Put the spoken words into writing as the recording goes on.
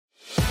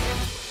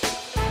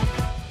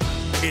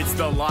It's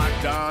the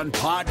Locked On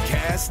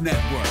Podcast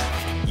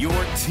Network, your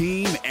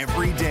team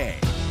every day.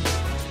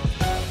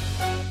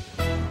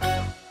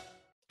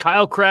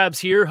 Kyle Krabs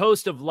here,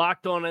 host of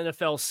Locked On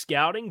NFL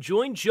Scouting.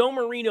 Join Joe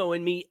Marino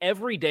and me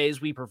every day as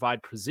we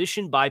provide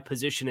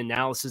position-by-position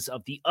analysis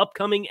of the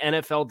upcoming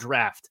NFL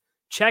Draft.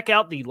 Check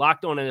out the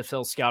Locked On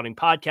NFL Scouting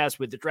podcast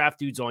with the Draft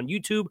Dudes on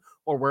YouTube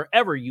or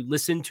wherever you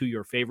listen to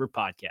your favorite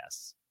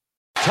podcasts.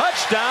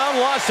 Touchdown,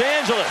 Los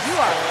Angeles. You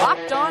are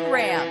Locked On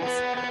Rams,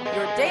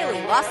 your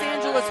daily Los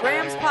Angeles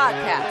Rams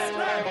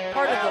podcast.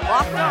 Part of the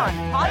Locked On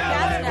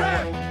Podcast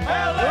Network.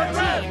 Your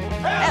team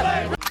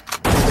every day.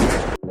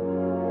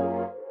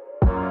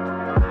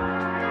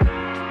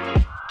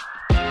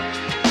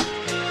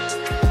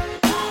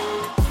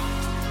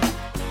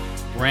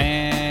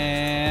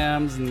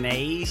 Rams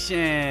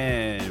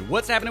Nation.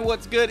 What's happening?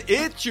 What's good?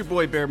 It's your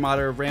boy Bear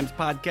Motter of Rams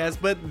Podcast,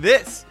 but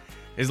this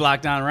is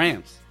Locked On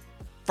Rams.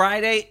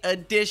 Friday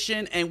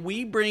edition, and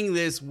we bring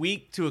this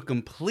week to a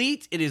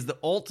complete. It is the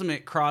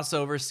ultimate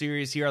crossover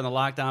series here on the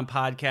Locked On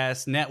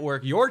Podcast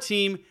Network. Your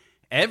team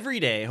every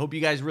day. Hope you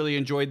guys really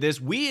enjoyed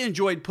this. We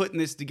enjoyed putting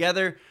this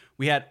together.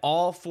 We had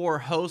all four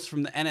hosts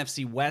from the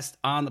NFC West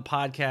on the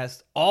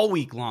podcast all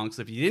week long.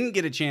 So if you didn't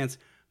get a chance,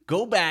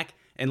 go back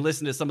and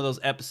listen to some of those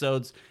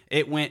episodes.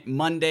 It went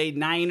Monday,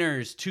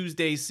 Niners,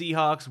 Tuesday,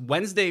 Seahawks,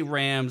 Wednesday,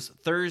 Rams,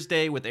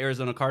 Thursday with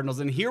Arizona Cardinals,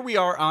 and here we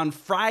are on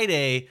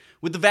Friday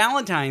with the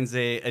Valentines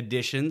Day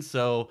edition.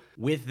 So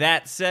with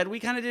that said, we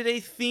kind of did a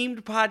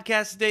themed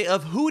podcast today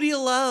of who do you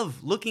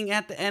love? Looking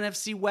at the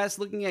NFC West,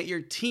 looking at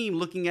your team,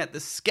 looking at the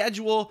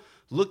schedule,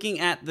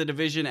 looking at the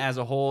division as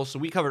a whole. So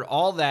we covered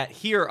all that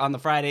here on the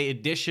Friday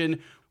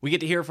edition. We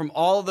get to hear from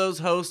all of those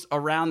hosts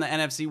around the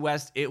NFC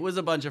West. It was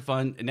a bunch of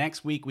fun.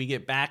 Next week, we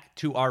get back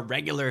to our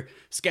regular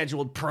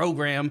scheduled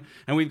program,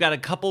 and we've got a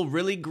couple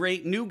really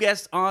great new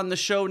guests on the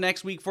show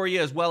next week for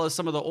you, as well as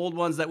some of the old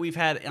ones that we've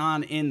had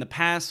on in the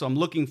past. So I'm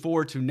looking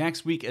forward to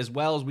next week, as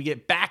well as we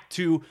get back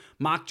to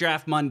Mock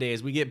Draft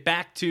Mondays. We get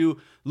back to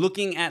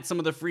looking at some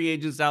of the free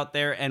agents out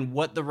there and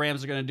what the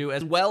Rams are going to do,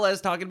 as well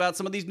as talking about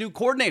some of these new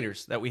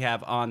coordinators that we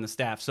have on the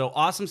staff. So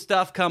awesome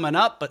stuff coming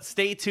up, but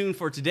stay tuned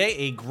for today.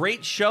 A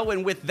great show,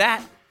 and with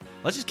that,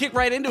 let's just kick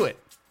right into it.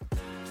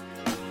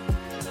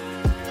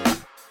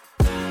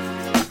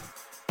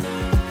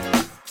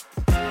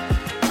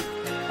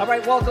 All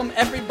right, welcome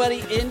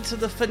everybody into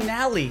the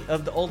finale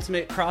of the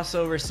Ultimate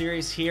Crossover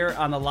Series here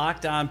on the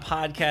Locked On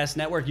Podcast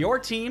Network. Your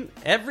team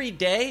every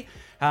day.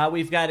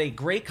 We've got a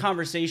great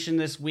conversation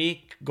this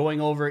week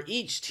going over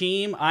each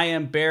team. I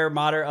am Bear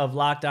Motter of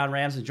Locked On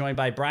Rams and joined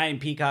by Brian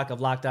Peacock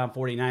of Locked On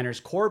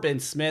 49ers, Corbin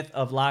Smith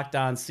of Locked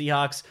On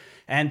Seahawks,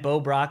 and Bo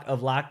Brock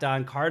of Locked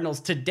On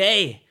Cardinals.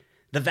 Today,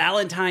 the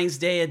Valentine's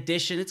Day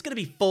edition. It's going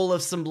to be full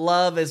of some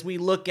love as we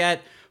look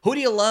at who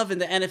do you love in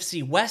the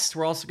NFC West.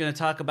 We're also going to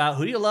talk about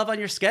who do you love on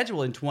your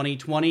schedule in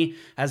 2020,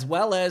 as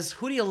well as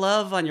who do you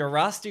love on your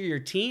roster, your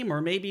team, or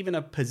maybe even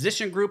a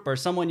position group or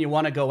someone you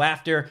want to go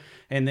after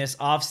in this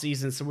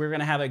offseason. So we're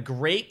going to have a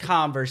great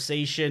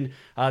conversation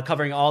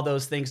covering all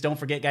those things. Don't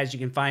forget, guys, you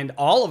can find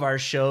all of our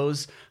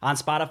shows on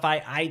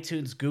Spotify,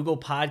 iTunes, Google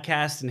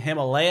Podcasts, and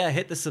Himalaya.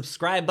 Hit the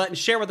subscribe button,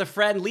 share with a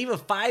friend, leave a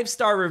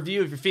 5-star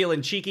review if you're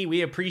feeling cheeky.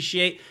 We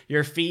appreciate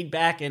your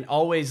feedback and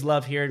always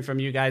love hearing from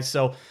you guys.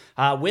 So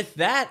with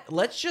that,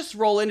 let's just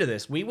roll into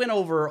this. We went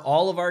over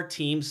all of our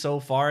teams so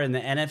far in the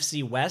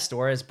NFC West,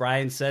 or as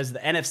Brian says, the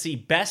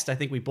NFC best. I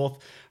think we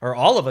both, or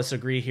all of us,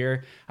 agree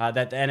here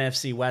that the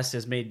NFC West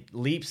has made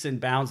leaps and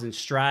bounds and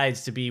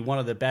strides to be one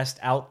of the best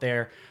out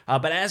there.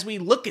 But as we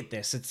look at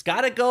this, it's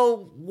got to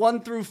go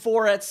 1 through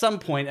 4 at some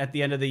point at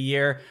the end of the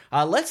year.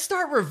 Let's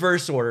start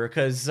reverse order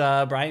because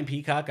Brian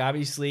Peacock,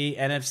 obviously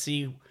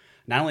NFC,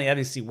 not only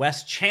NFC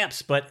West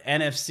champs, but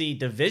NFC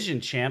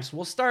division champs.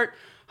 We'll start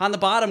on the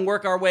bottom,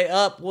 work our way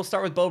up. We'll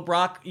start with Bo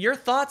Brock. Your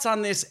thoughts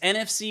on this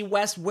NFC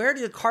West? Where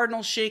do the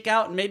Cardinals shake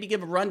out? And maybe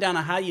give a rundown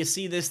on how you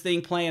see this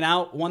thing playing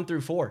out 1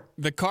 through 4.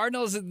 The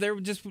Cardinals, they're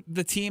just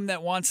the team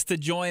that wants to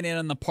join in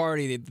on the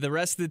party. The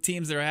rest of the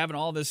teams that are having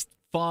all this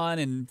fun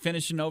and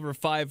finishing over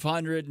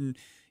 500 and,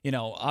 you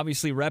know,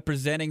 obviously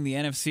representing the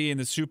NFC in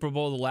the Super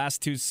Bowl the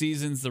last 2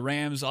 seasons. The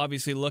Rams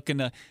obviously looking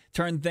to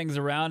turn things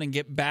around and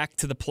get back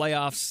to the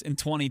playoffs in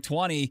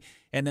 2020.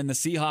 And then the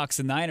Seahawks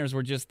and Niners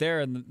were just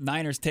there, and the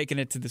Niners taking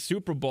it to the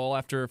Super Bowl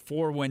after a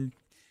 4-win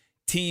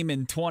team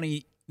in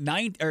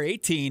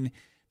 2018.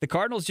 The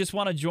Cardinals just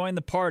want to join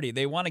the party.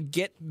 They want to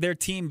get their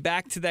team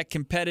back to that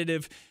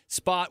competitive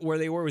spot where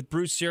they were with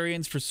Bruce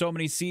Arians for so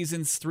many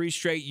seasons, 3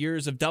 straight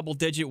years of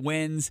double-digit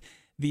wins,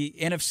 the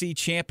NFC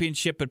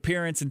Championship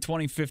appearance in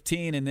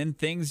 2015, and then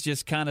things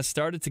just kind of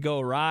started to go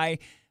awry.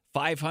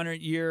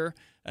 500 year,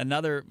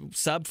 another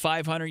sub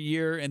 500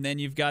 year, and then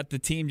you've got the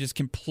team just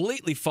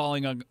completely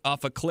falling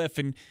off a cliff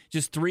and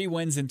just 3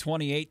 wins in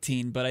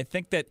 2018. But I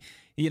think that,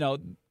 you know,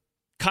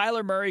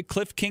 Kyler Murray,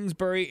 Cliff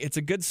Kingsbury, it's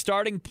a good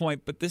starting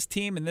point, but this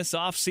team in this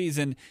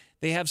offseason,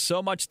 they have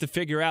so much to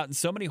figure out and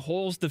so many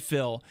holes to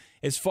fill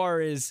as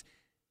far as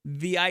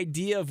the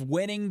idea of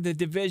winning the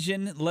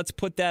division. Let's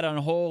put that on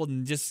hold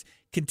and just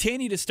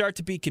continue to start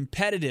to be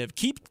competitive,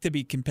 keep to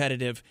be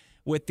competitive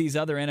with these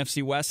other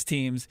NFC West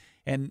teams,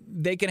 and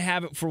they can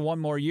have it for one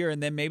more year,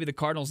 and then maybe the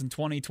Cardinals in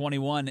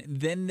 2021,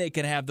 then they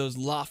can have those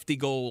lofty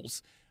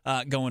goals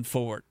going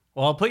forward.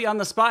 Well, I'll put you on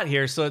the spot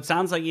here. So it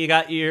sounds like you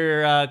got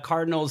your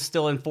Cardinals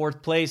still in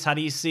fourth place. How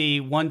do you see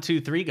 1,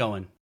 2, 3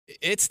 going?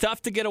 It's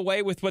tough to get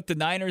away with what the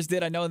Niners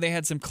did. I know they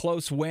had some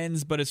close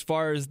wins, but as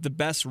far as the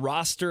best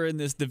roster in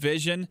this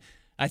division,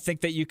 I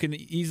think that you can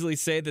easily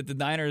say that the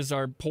Niners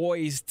are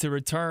poised to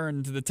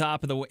return to the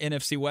top of the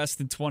NFC West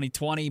in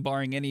 2020,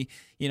 barring any,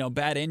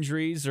 bad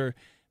injuries or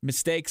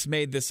mistakes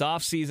made this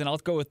offseason. I'll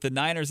go with the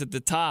Niners at the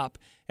top,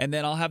 and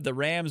then I'll have the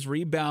Rams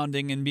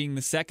rebounding and being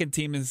the second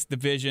team in this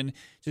division,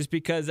 just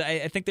because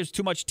I think there's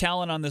too much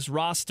talent on this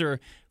roster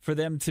for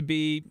them to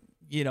be,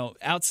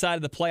 outside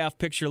of the playoff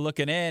picture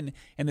looking in.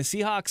 And the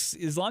Seahawks,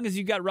 as long as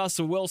you got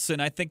Russell Wilson,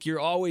 I think you're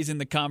always in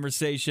the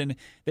conversation.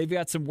 They've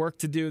got some work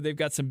to do. They've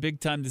got some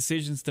big-time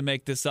decisions to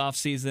make this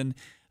offseason.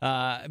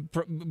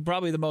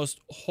 Probably the most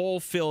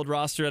whole-filled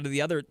roster out of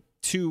the other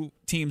two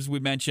teams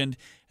we mentioned.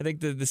 I think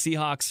the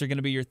Seahawks are going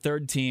to be your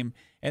third team.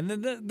 And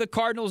then the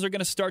Cardinals are going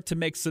to start to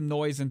make some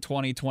noise in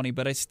 2020,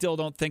 but I still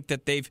don't think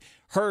that they've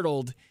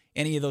hurdled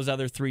any of those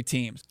other three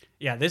teams.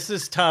 Yeah, this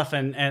is tough,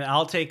 and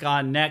I'll take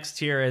on next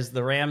here as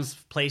the Rams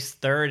place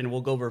third, and we'll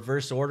go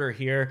reverse order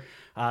here,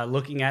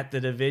 looking at the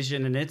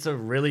division, and it's a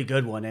really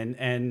good one.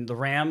 And the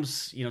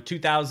Rams,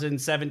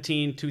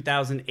 2017,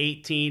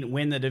 2018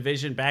 win the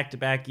division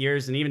back-to-back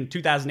years, and even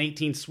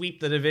 2018 sweep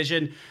the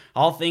division.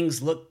 All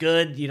things look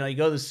good. You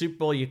go to the Super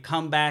Bowl, you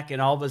come back,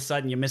 and all of a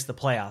sudden you miss the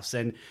playoffs.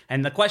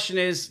 And the question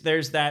is,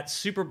 there's that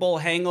Super Bowl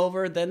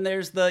hangover, then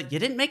there's the you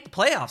didn't make the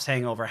playoffs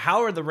hangover.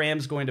 How are the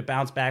Rams going to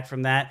bounce back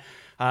from that?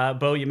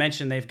 Bo, you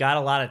mentioned they've got a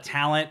lot of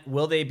talent.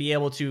 Will they be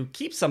able to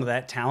keep some of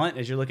that talent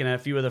as you're looking at a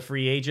few of the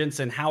free agents?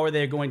 And how are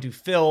they going to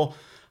fill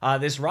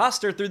this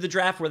roster through the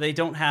draft where they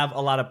don't have a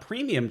lot of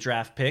premium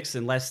draft picks,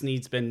 and less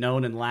needs been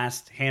known in the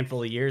last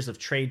handful of years of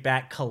trade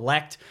back,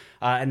 collect.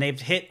 And they've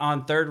hit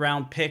on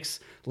third-round picks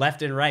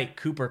left and right.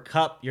 Cooper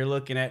Kupp, you're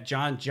looking at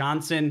John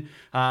Johnson,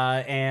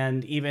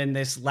 and even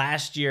this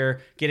last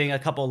year getting a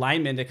couple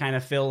linemen to kind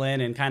of fill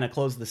in and kind of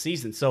close the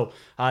season. So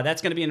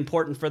that's going to be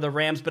important for the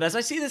Rams. But as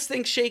I see this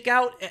thing shake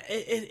out,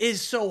 it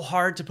is so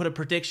hard to put a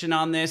prediction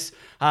on this.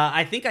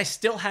 I think I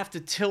still have to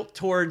tilt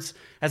towards,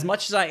 as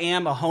much as I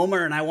am a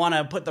homer and I want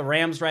to put the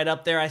Rams right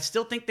up there, I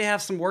still think they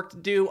have some work to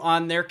do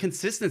on their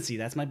consistency.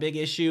 That's my big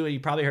issue. You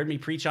probably heard me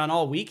preach on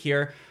all week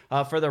here.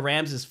 For the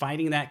Rams is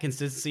finding that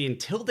consistency.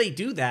 Until they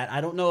do that,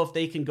 I don't know if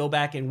they can go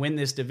back and win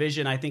this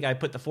division. I think I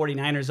put the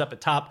 49ers up at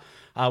top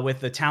with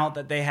the talent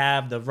that they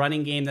have, the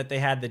running game that they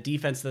had, the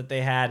defense that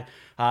they had,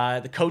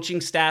 the coaching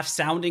staff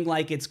sounding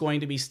like it's going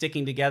to be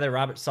sticking together.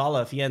 Robert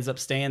Saleh, if he ends up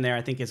staying there,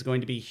 I think is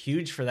going to be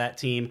huge for that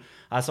team.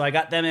 So I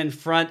got them in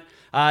front.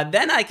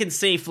 Then I can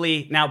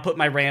safely now put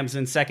my Rams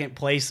in second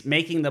place,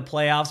 making the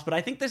playoffs. But I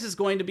think this is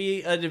going to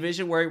be a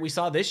division where we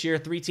saw this year,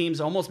 3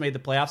 teams almost made the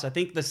playoffs. I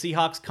think the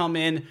Seahawks come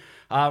in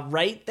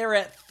right there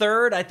at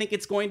third. I think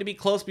it's going to be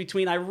close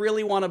between. I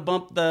really want to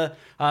bump the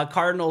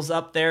Cardinals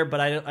up there,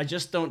 but I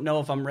just don't know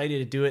if I'm ready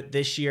to do it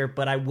this year.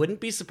 But I wouldn't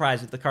be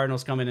surprised if the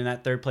Cardinals come in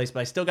that third place. But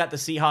I still got the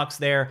Seahawks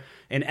there.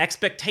 And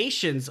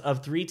expectations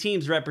of 3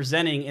 teams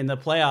representing in the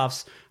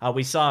playoffs,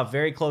 we saw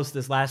very close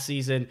this last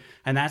season.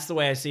 And that's the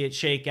way I see it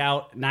shake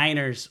out.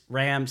 Niners,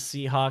 Rams,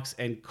 Seahawks,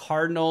 and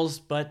Cardinals.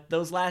 But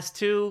those last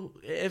 2,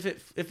 if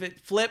it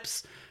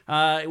flips,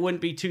 it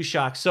wouldn't be too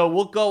shocked. So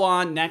we'll go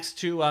on next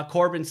to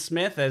Corbin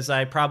Smith, as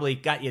I probably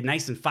got you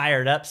nice and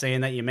fired up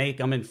saying that you may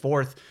come in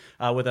fourth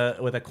with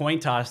a coin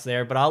toss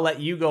there. But I'll let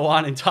you go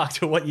on and talk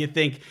to what you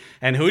think.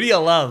 And who do you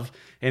love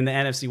in the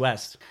NFC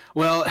West?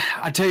 Well,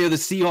 I tell you, the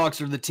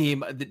Seahawks are the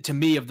team, to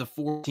me, of the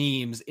 4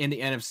 teams in the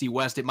NFC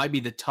West. It might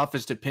be the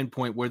toughest to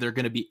pinpoint where they're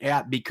going to be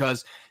at,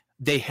 because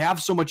they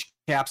have so much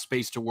cap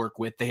space to work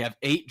with. They have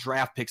 8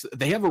 draft picks.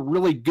 They have a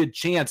really good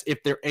chance,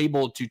 if they're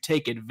able to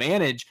take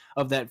advantage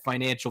of that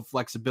financial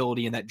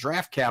flexibility and that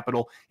draft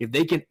capital, if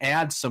they can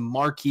add some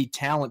marquee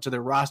talent to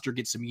their roster,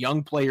 get some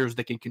young players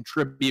that can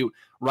contribute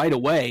right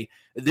away.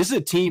 This is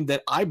a team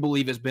that I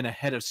believe has been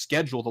ahead of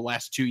schedule the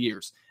last 2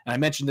 years. And I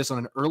mentioned this on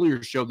an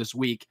earlier show this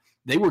week.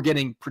 They were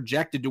getting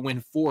projected to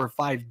win 4 or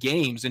 5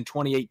 games in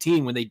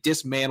 2018 when they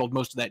dismantled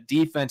most of that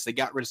defense. They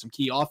got rid of some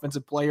key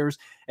offensive players,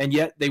 and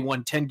yet they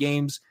won 10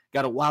 games,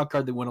 got a wild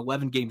card. They won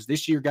 11 games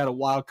this year, got a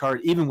wild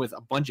card. Even with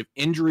a bunch of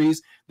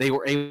injuries, they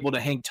were able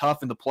to hang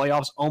tough in the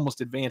playoffs,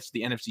 almost advanced to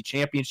the NFC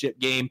Championship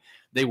game.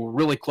 They were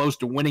really close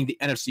to winning the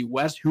NFC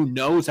West. Who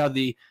knows how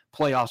the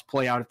playoffs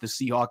play out if the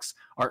Seahawks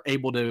are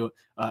able to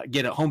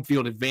get a home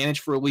field advantage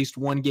for at least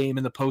one game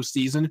in the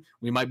postseason.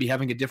 We might be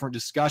having a different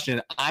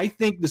discussion. I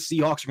think the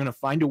Seahawks are going to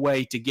find a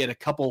way to get a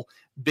couple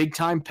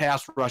big-time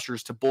pass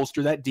rushers to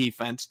bolster that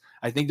defense.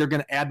 I think they're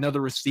going to add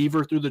another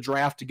receiver through the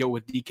draft to go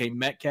with DK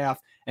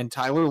Metcalf and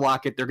Tyler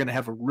Lockett. They're going to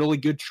have a really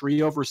good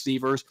trio of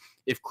receivers.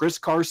 If Chris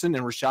Carson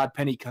and Rashad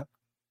Penny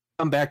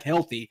come back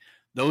healthy,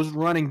 those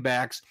running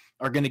backs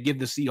are going to give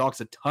the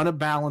Seahawks a ton of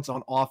balance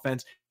on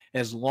offense.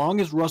 As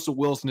long as Russell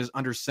Wilson is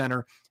under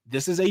center,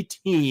 this is a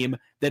team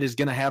that is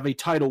going to have a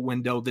title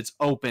window that's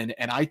open,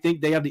 and I think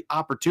they have the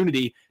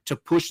opportunity to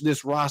push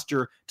this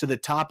roster to the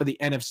top of the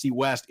NFC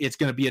West. It's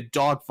going to be a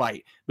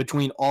dogfight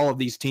between all of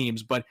these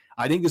teams, but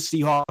I think the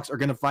Seahawks are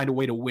going to find a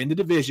way to win the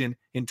division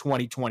in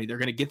 2020. They're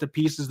going to get the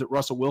pieces that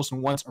Russell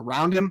Wilson wants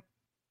around him,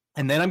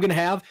 and then I'm going to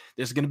have,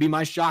 this is going to be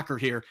my shocker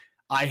here,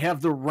 I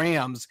have the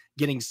Rams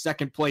getting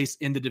second place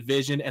in the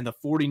division and the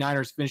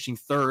 49ers finishing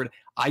third.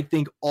 I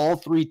think all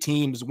three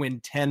teams win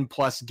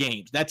 10-plus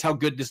games. That's how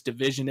good this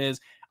division is.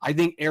 I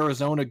think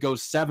Arizona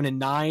goes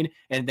 7-9,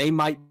 and they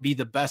might be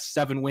the best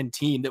 7-win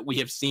team that we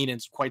have seen in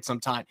quite some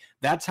time.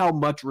 That's how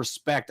much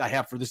respect I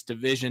have for this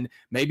division.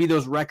 Maybe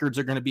those records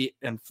are going to be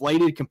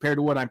inflated compared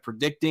to what I'm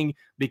predicting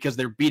because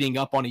they're beating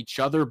up on each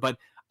other, but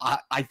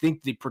I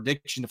think the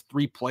prediction of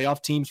 3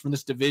 playoff teams from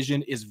this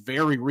division is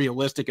very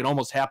realistic. It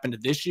almost happened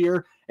this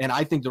year, and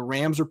I think the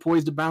Rams are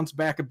poised to bounce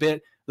back a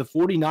bit. The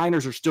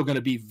 49ers are still going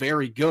to be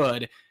very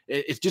good.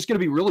 It's just going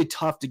to be really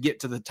tough to get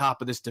to the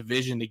top of this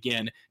division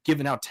again,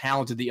 given how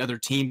talented the other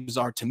teams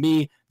are. To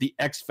me, the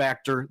X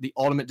factor, the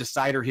ultimate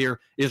decider here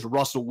is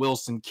Russell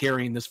Wilson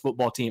carrying this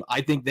football team. I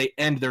think they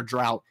end their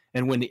drought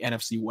and win the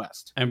NFC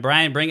West. And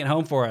Brian, bring it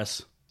home for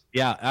us.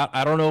 Yeah,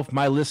 I don't know if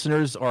my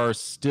listeners are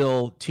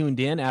still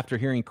tuned in after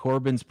hearing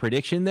Corbin's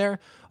prediction there,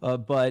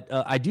 but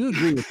I do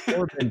agree with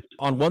Corbin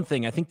on one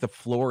thing. I think the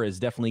floor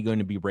is definitely going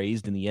to be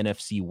raised in the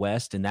NFC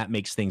West, and that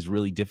makes things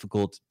really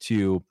difficult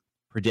to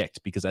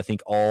predict because I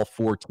think all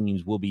 4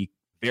 teams will be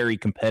very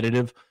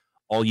competitive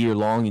all year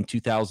long in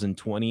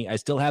 2020. I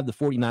still have the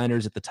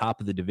 49ers at the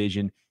top of the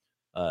division.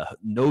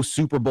 No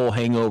Super Bowl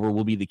hangover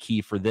will be the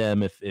key for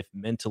them if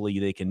mentally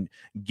they can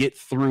get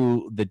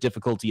through the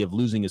difficulty of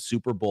losing a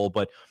Super Bowl.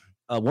 But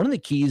one of the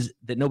keys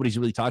that nobody's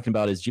really talking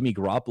about is Jimmy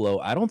Garoppolo.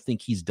 I don't think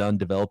he's done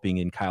developing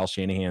in Kyle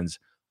Shanahan's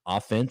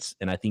offense,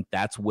 and I think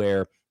that's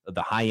where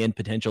the high-end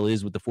potential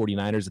is with the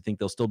 49ers. I think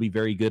they'll still be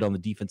very good on the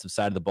defensive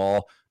side of the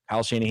ball.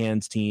 Kyle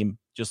Shanahan's team,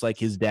 just like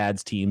his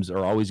dad's teams,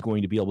 are always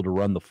going to be able to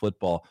run the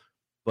football.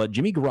 But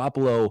Jimmy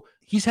Garoppolo,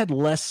 he's had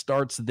less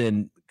starts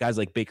than guys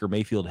like Baker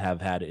Mayfield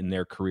have had in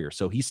their career.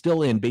 So he's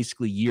still in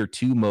basically year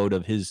 2 mode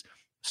of his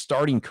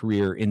starting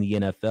career in the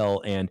NFL,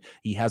 and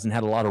he hasn't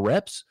had a lot of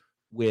reps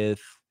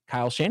with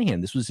Kyle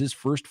Shanahan. This was his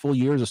first full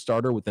year as a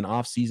starter with an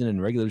off-season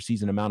and regular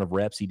season amount of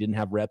reps. He didn't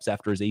have reps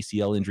after his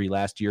ACL injury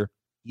last year.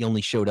 He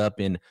only showed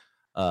up in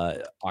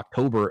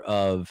October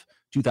of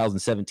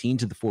 2017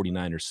 to the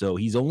 49ers. So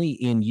he's only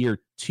in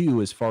year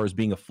 2 as far as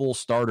being a full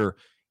starter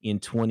in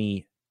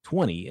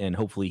 2020, and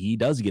hopefully he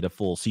does get a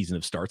full season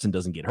of starts and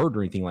doesn't get hurt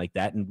or anything like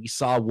that. And we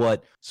saw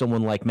what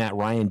someone like Matt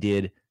Ryan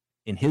did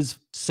in his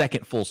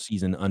second full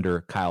season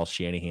under Kyle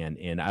Shanahan.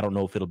 And I don't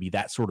know if it'll be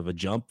that sort of a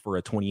jump for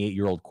a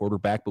 28-year-old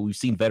quarterback, but we've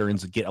seen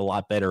veterans get a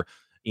lot better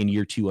in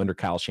year 2 under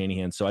Kyle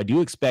Shanahan. So I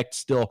do expect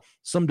still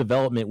some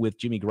development with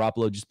Jimmy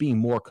Garoppolo just being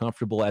more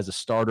comfortable as a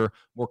starter,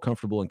 more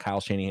comfortable in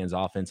Kyle Shanahan's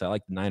offense. I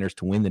like the Niners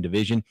to win the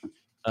division.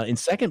 In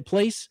second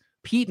place,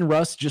 Pete and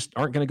Russ just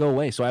aren't going to go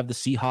away. So I have the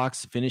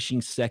Seahawks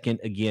finishing second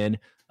again.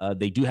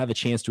 They do have a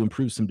chance to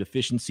improve some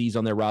deficiencies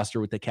on their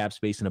roster with the cap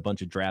space and a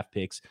bunch of draft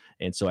picks.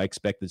 And so I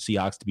expect the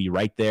Seahawks to be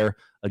right there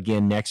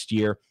again next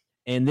year.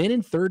 And then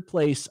in third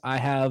place, I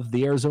have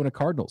the Arizona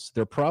Cardinals.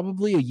 They're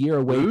probably a year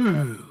away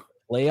from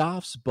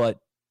playoffs, but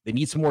they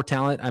need some more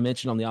talent. I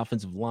mentioned on the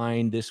offensive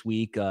line this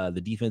week,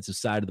 the defensive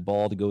side of the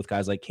ball to go with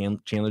guys like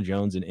Chandler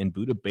Jones and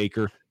Budda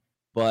Baker.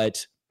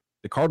 But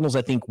the Cardinals,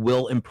 I think,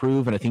 will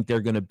improve, and I think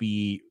they're going to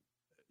be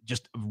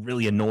just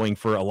really annoying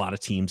for a lot of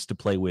teams to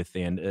play with.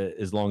 And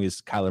as long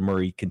as Kyler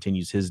Murray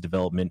continues his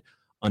development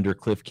under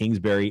Cliff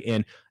Kingsbury.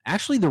 And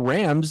actually the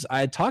Rams,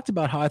 I had talked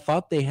about how I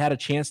thought they had a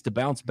chance to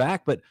bounce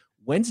back, but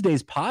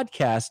Wednesday's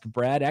podcast,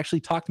 Brad, actually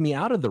talked me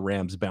out of the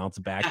Rams bounce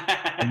back.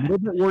 I'm a little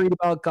bit worried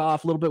about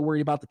Goff, a little bit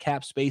worried about the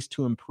cap space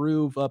to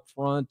improve up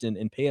front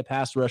and pay a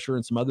pass rusher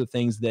and some other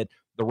things that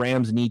the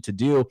Rams need to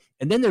do.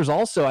 And then there's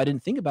also, I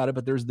didn't think about it,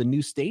 but there's the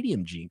new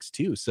stadium jinx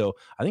too. So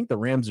I think the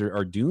Rams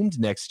are doomed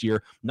next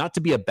year, not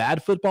to be a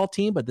bad football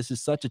team, but this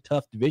is such a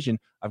tough division.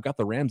 I've got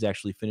the Rams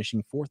actually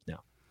finishing 4th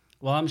now.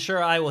 Well, I'm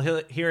sure I will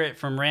hear it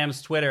from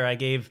Rams Twitter. I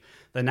gave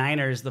the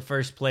Niners the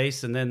first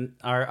place, and then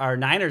our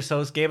Niners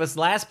host gave us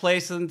last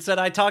place and said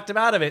I talked him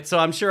out of it. So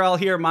I'm sure I'll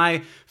hear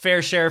my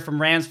fair share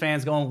from Rams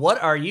fans going,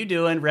 what are you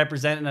doing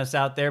representing us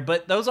out there?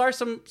 But those are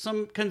some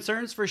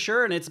concerns for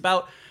sure, and it's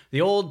about the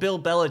old Bill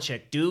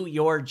Belichick. Do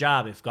your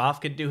job. If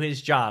Goff could do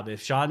his job,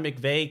 if Sean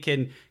McVay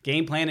can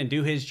game plan and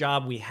do his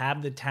job, we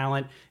have the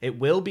talent. It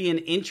will be an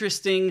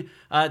interesting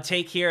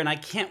take here, and I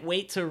can't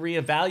wait to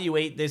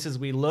reevaluate this as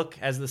we look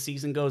as the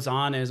season goes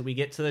on, as we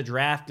get to the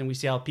draft and we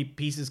see how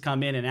pieces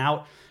come in and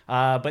out.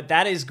 But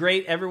that is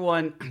great,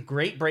 everyone.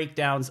 Great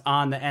breakdowns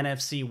on the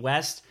NFC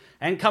West.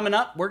 And coming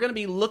up, we're going to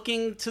be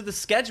looking to the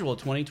schedule,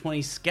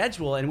 2020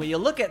 schedule. And when you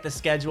look at the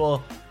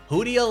schedule,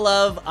 who do you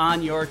love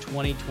on your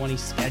 2020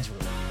 schedule?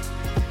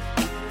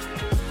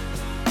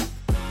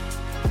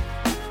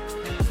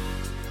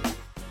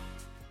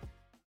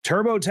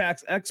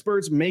 TurboTax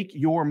experts, make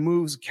your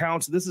moves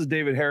count. This is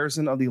David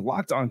Harrison of the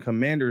Locked On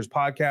Commanders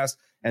podcast,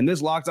 And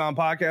this Locked On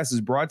podcast is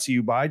brought to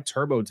you by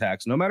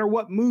TurboTax. No matter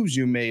what moves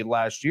you made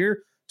last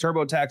year,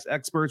 TurboTax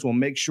experts will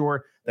make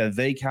sure that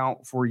they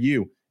count for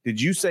you.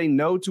 Did you say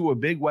no to a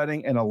big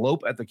wedding and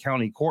elope at the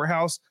county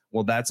courthouse?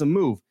 Well, that's a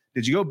move.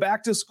 Did you go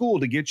back to school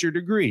to get your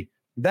degree?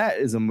 That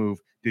is a move.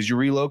 Did you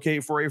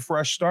relocate for a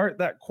fresh start?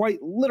 That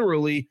quite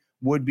literally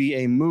would be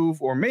a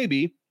move. Or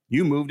maybe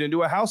you moved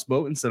into a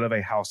houseboat instead of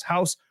a house,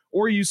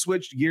 or you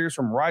switched gears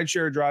from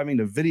rideshare driving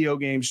to video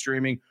game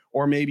streaming,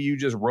 or maybe you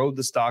just rode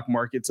the stock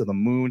market to the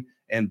moon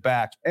and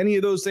back. Any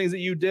of those things that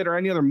you did or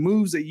any other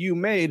moves that you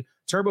made,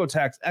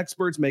 TurboTax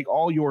experts make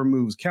all your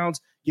moves count,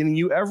 getting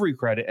you every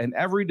credit and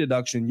every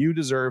deduction you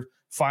deserve,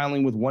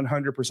 filing with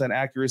 100%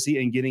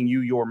 accuracy, and getting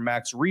you your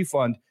max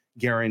refund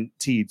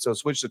guaranteed. So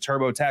switch to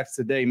TurboTax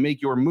today.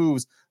 Make your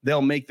moves.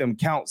 They'll make them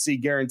count. See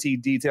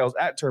guaranteed details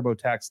at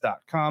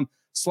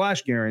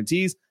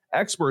turbotax.com/guarantees.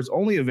 Experts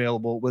only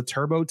available with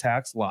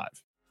TurboTax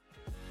Live.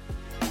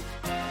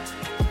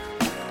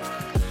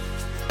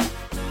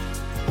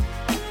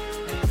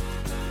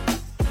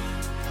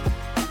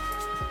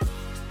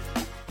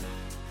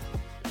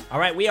 All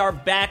right, we are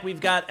back. We've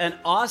got an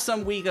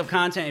awesome week of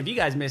content. If you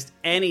guys missed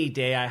any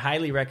day, I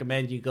highly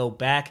recommend you go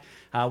back.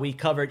 We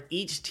covered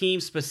each team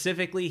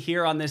specifically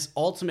here on this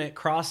ultimate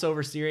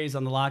crossover series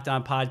on the Locked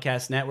On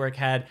Podcast Network.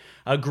 Had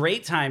a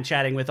great time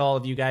chatting with all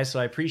of you guys, so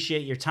I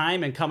appreciate your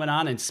time and coming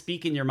on and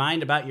speaking your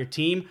mind about your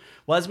team.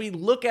 Well, as we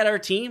look at our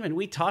team and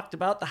we talked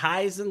about the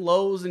highs and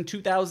lows in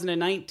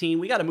 2019,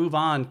 we got to move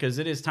on because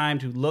it is time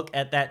to look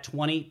at that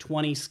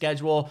 2020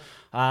 schedule.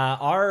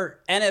 Our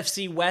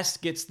NFC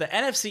West gets the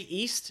NFC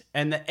East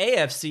and the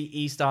AFC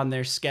East on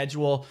their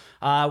schedule.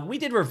 We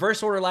did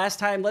reverse order last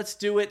time. Let's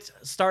do it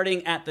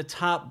starting at the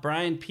top.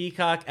 Brian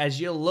Peacock, as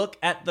you look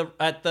at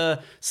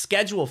the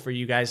schedule for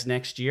you guys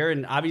next year,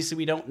 and obviously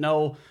we don't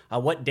know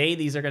what day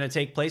these are going to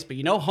take place, but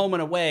you know, home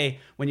and away,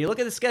 when you look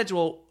at the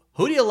schedule,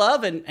 who do you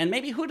love and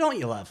maybe who don't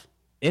you love?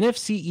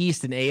 NFC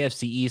East and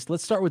AFC East.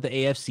 Let's start with the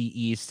AFC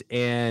East.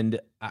 And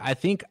I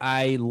think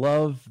I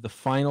love the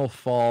final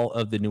fall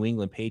of the New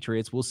England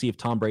Patriots. We'll see if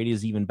Tom Brady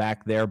is even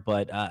back there,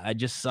 but I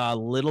just saw a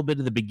little bit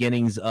of the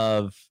beginnings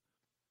of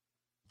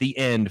the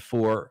end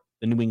for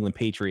the New England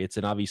Patriots.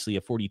 And obviously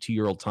a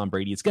 42-year-old Tom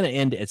Brady, it's going to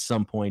end at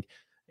some point.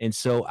 And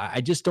so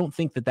I just don't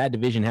think that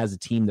division has a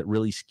team that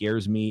really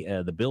scares me.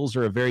 The Bills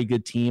are a very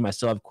good team. I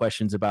still have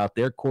questions about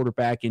their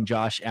quarterback in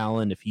Josh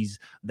Allen, if he's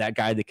that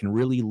guy that can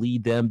really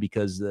lead them,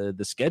 because the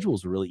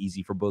schedules were really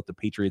easy for both the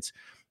Patriots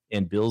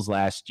and Bills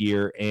last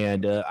year.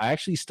 And I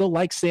actually still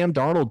like Sam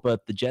Darnold,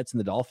 but the Jets and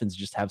the Dolphins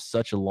just have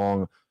such a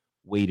long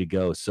way to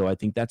go. So I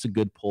think that's a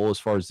good poll as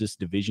far as this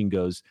division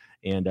goes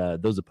and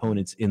those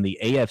opponents in the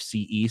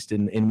AFC East.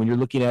 And when you're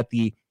looking at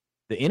the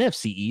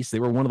NFC East, they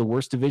were one of the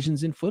worst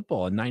divisions in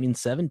football. A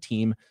 9-7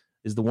 team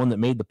is the one that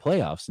made the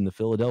playoffs in the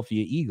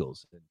Philadelphia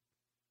Eagles.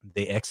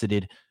 They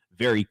exited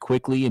very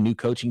quickly, a new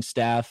coaching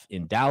staff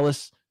in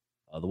Dallas.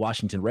 The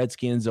Washington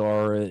Redskins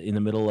are in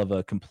the middle of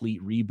a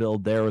complete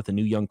rebuild there with a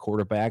new young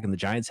quarterback, and the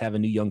Giants have a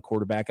new young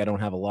quarterback. I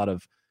don't have a lot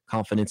of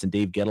confidence in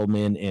Dave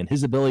Gettleman and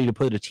his ability to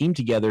put a team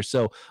together.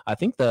 So I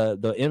think the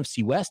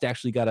NFC West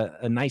actually got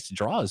a nice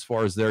draw as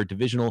far as their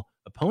divisional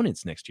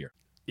opponents next year.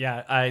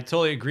 Yeah, I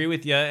totally agree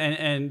with you.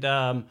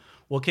 And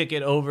we'll kick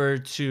it over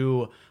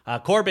to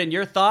Corbin.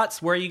 Your thoughts,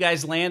 where you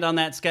guys land on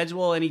that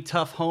schedule? Any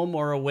tough home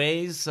or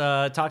aways?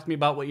 Talk to me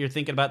about what you're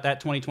thinking about that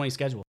 2020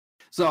 schedule.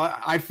 So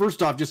I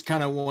first off just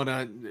kind of want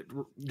to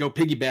go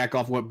piggyback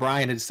off what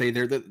Brian had to say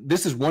there. That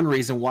this is one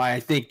reason why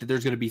I think that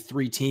there's going to be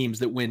three teams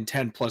that win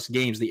 10-plus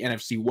games, the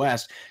NFC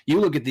West. You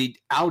look at the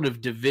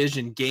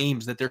out-of-division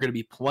games that they're going to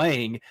be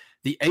playing,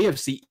 the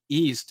AFC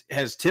East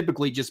has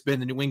typically just been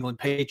the New England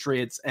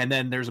Patriots, and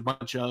then there's a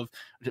bunch of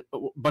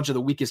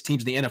the weakest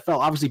teams in the NFL.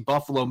 Obviously,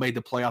 Buffalo made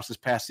the playoffs this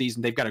past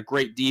season. They've got a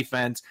great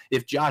defense.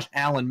 If Josh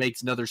Allen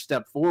makes another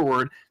step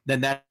forward, then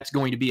that's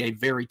going to be a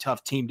very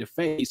tough team to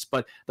face.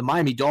 But the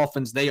Miami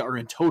Dolphins, they are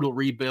in total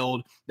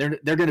rebuild. They're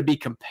going to be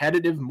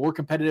competitive, more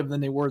competitive than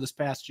they were this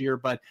past year,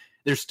 but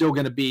they're still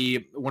going to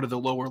be one of the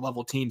lower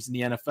level teams in the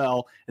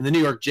NFL. And the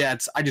New York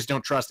Jets, I just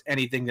don't trust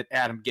anything that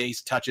Adam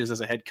Gase touches as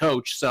a head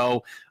coach.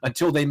 So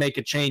until they make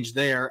a change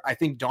there, I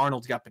think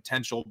Darnold's got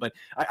potential, but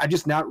I'm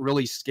just not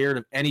really scared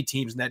of any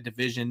teams in that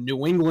division.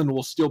 New England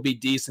will still be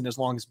decent as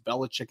long as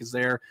Belichick is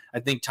there. I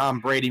think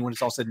Tom Brady, when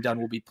it's all said and done,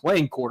 will be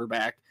playing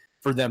quarterback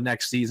for them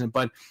next season,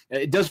 but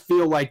it does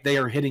feel like they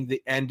are hitting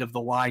the end of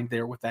the line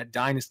there with that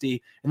dynasty.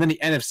 And then the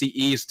NFC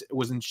East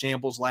was in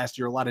shambles last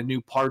year, a lot of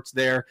new parts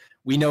there.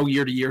 We know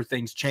year to year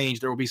things change.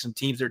 There will be some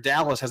teams there.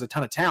 Dallas has a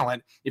ton of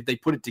talent. If they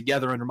put it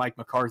together under Mike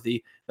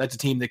McCarthy, that's a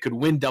team that could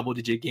win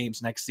double-digit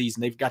games next season.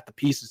 They've got the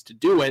pieces to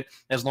do it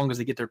as long as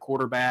they get their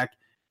quarterback,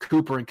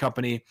 Cooper and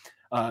company,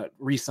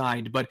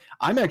 re-signed. But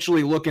I'm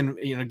actually looking,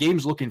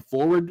 games looking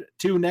forward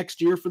to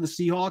next year for the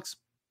Seahawks.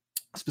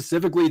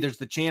 Specifically, there's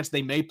the chance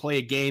they may play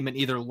a game in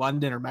either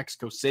London or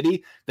Mexico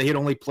City. They had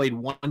only played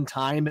one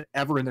time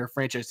ever in their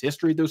franchise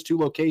history, those two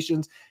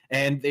locations,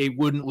 and they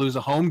wouldn't lose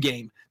a home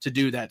game to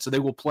do that. So they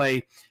will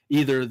play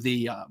either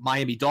the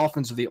Miami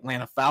Dolphins or the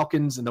Atlanta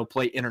Falcons, and they'll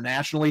play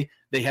internationally.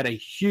 They had a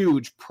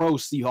huge pro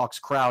Seahawks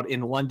crowd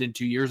in London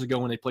 2 years ago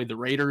when they played the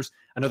Raiders.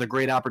 Another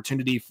great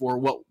opportunity for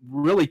what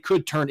really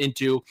could turn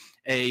into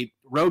a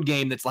road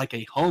game that's like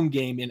a home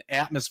game in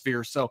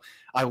atmosphere. So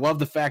I love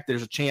the fact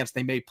there's a chance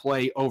they may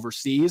play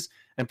overseas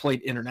and play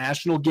an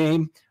international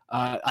game.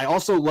 I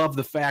also love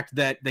the fact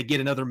that they get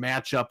another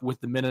matchup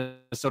with the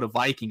Minnesota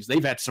Vikings.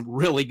 They've had some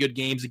really good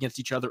games against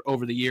each other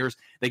over the years.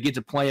 They get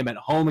to play them at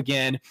home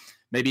again,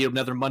 maybe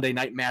another Monday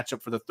night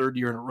matchup for the third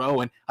year in a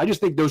row. And I just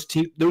think those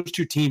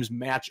two teams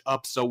match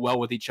up so well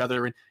with each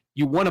other. And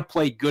you want to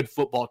play good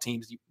football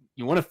teams.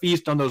 You want to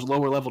feast on those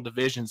lower level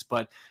divisions,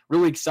 but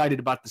really excited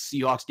about the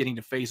Seahawks getting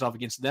to face off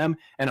against them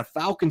and a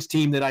Falcons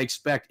team that I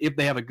expect, if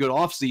they have a good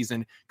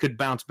offseason, could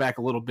bounce back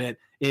a little bit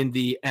in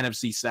the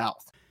NFC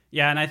South.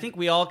 Yeah, and I think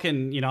we all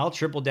can, I'll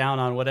triple down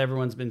on what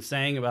everyone's been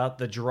saying about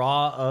the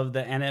draw of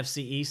the NFC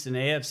East and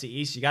AFC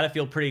East. You got to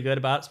feel pretty good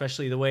about,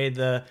 especially the way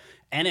the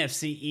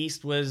NFC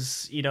East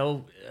was,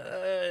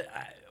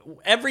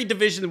 every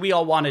division that we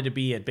all wanted to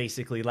be in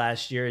basically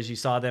last year, as you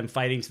saw them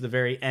fighting to the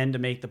very end to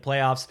make the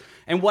playoffs.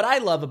 And what I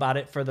love about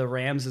it for the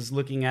Rams is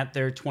looking at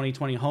their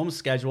 2020 home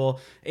schedule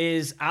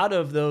is out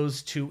of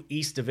those two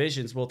East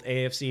divisions, both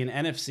AFC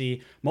and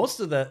NFC, most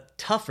of the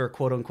tougher,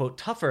 quote unquote,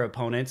 tougher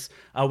opponents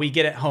we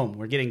get at home.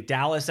 We're getting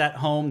Dallas at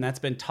home. That's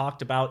been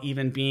talked about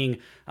even being,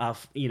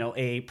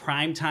 a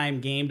primetime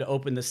game to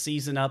open the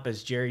season up,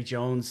 as Jerry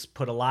Jones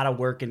put a lot of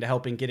work into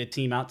helping get a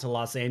team out to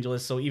Los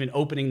Angeles. So even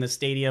opening the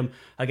stadium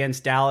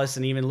against Dallas,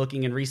 and even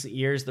looking in recent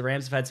years, the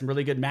Rams have had some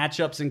really good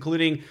matchups,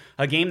 including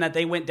a game that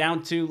they went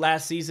down to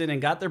last season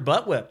and got their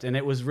butt whipped. And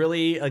it was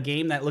really a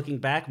game that, looking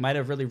back, might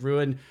have really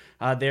ruined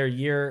their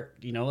year,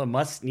 a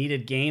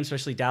much-needed game,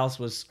 especially Dallas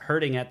was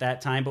hurting at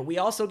that time. But we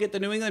also get the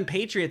New England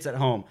Patriots at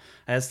home.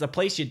 As the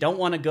place you don't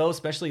want to go,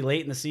 especially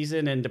late in the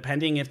season, and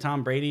depending if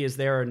Tom Brady is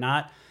there or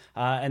not.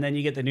 And then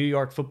you get the New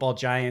York Football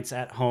Giants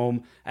at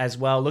home as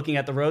well. Looking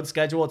at the road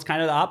schedule, it's kind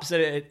of the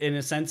opposite in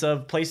a sense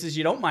of places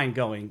you don't mind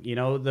going.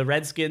 The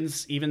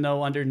Redskins, even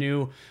though under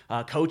new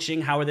coaching,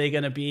 how are they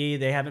going to be?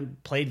 They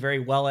haven't played very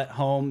well at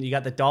home. You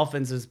got the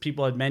Dolphins, as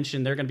people had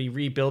mentioned, they're going to be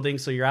rebuilding.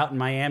 So you're out in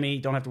Miami.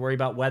 Don't have to worry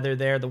about weather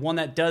there. The one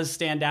that does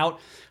stand out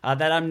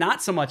that I'm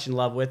not so much in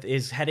love with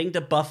is heading to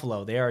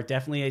Buffalo. They are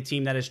definitely a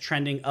team that is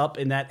trending up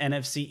in that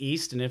NFC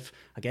East. And if,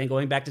 again,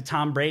 going back to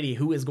Tom Brady,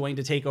 who is going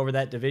to take over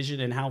that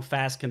division and how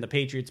fast can the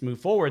Patriots move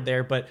forward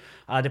there? But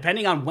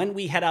depending on when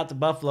we head out to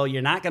Buffalo,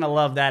 you're not going to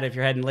love that if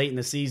you're heading late in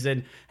the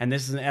season. And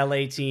this is an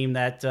LA team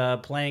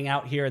that playing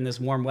out here in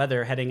this warm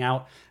weather, heading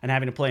out and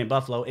having to play in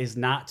Buffalo is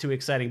not too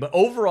exciting. But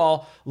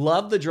overall,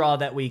 love the draw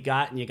that we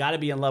got, and you got to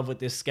be in love with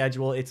this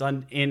schedule. It's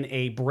in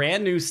a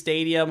brand new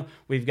stadium.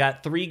 We've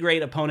got three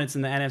great opponents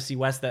in the NFC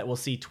West that we'll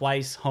see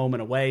twice, home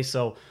and away.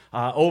 So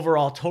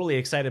overall, totally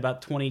excited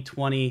about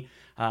 2020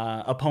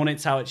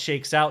 opponents, how it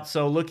shakes out.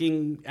 So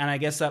looking, and I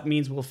guess that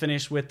means we'll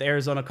finish with the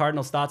Arizona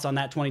Cardinals' thoughts on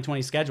that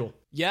 2020 schedule.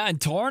 Yeah,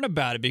 and torn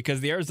about it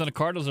because the Arizona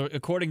Cardinals,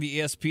 according to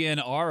ESPN,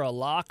 are a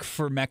lock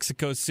for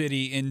Mexico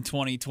City in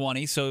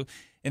 2020. So,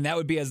 and that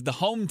would be as the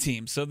home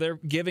team. So they're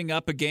giving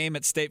up a game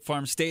at State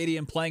Farm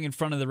Stadium, playing in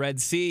front of the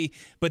Red Sea,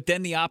 but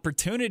then the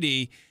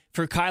opportunity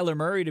for Kyler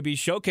Murray to be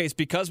showcased,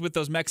 because with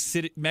those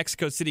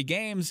Mexico City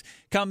games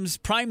comes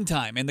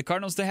primetime, and the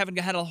Cardinals, they haven't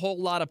had a whole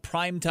lot of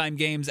primetime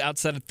games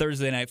outside of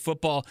Thursday Night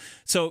Football.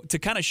 So to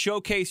kind of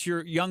showcase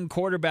your young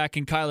quarterback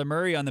in Kyler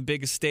Murray on the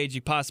biggest stage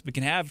you possibly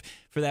can have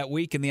for that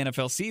week in the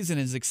NFL season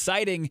is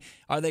exciting.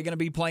 Are they going to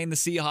be playing the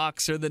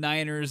Seahawks or the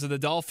Niners or the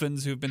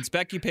Dolphins, who've been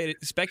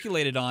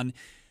speculated on?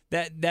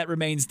 That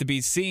remains to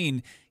be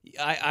seen.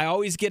 I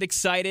always get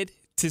excited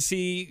to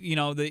see,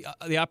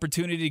 the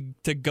opportunity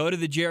to go to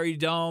the Jerry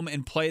Dome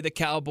and play the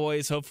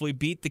Cowboys, hopefully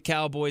beat the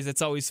Cowboys.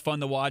 That's always fun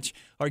to watch.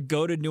 Or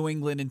go to New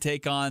England and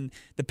take on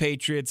the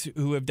Patriots,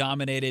 who have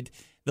dominated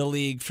the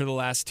league for the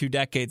last 2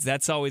 decades.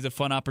 That's always a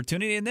fun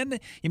opportunity. And then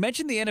you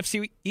mentioned the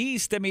NFC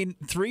East. I mean,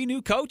 3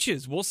 new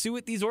coaches. We'll see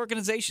what these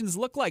organizations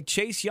look like.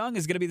 Chase Young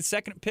is going to be the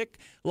second pick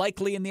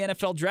likely in the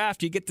NFL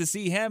draft. You get to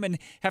see him and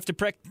have to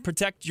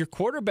protect your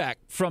quarterback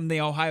from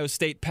the Ohio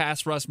State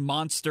pass rush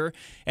monster.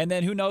 And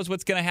then who knows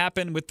what's going to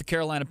happen with the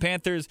Carolina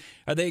Panthers.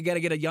 Are they going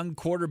to get a young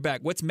quarterback?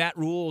 What's Matt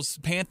Rule's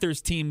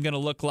Panthers team going to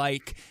look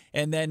like?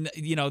 And then,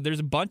 there's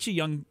a bunch of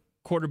young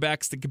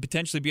quarterbacks that could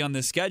potentially be on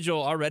this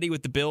schedule already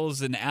with the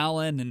Bills and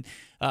Allen. And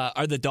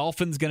are the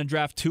Dolphins going to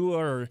draft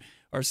Tua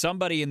or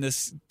somebody in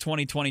this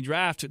 2020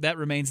 draft? That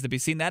remains to be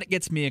seen. That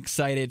gets me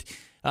excited.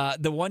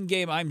 The one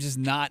game I'm just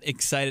not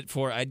excited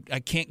for, I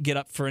can't get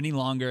up for any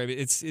longer.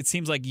 It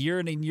seems like year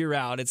in and year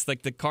out, it's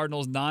like the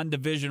Cardinals'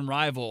 non-division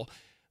rival.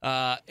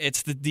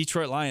 It's the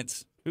Detroit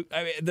Lions.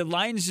 I mean, the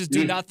Lions just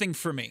do nothing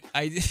for me.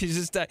 I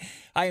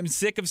am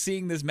sick of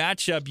seeing this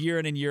matchup year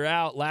in and year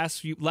out.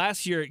 Last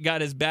year, it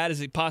got as bad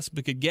as it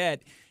possibly could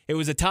get. It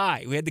was a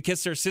tie. We had to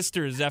kiss our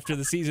sisters after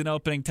the season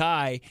opening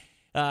tie.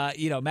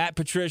 Matt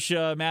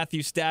Patricia,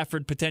 Matthew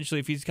Stafford, potentially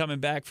if he's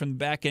coming back from the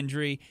back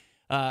injury.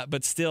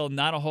 But still,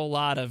 not a whole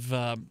lot of,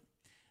 not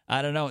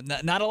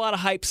a lot of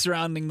hype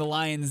surrounding the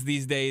Lions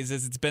these days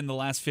as it's been the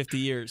last 50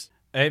 years.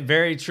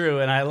 Very true,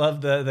 and I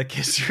love the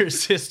kiss your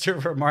sister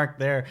remark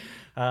there.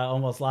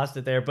 Almost lost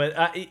it there, but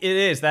that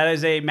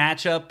is a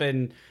matchup,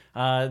 and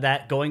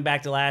that going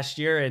back to last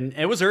year, and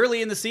it was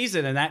early in the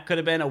season, and that could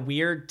have been a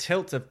weird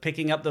tilt of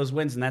picking up those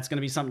wins, and that's going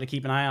to be something to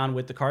keep an eye on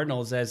with the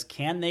Cardinals, as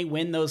can they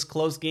win those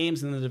close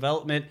games in the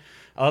development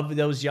of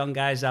those young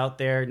guys out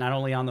there, not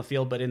only on the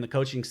field, but in the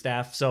coaching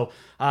staff. So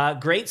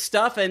great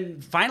stuff.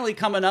 And finally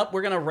coming up,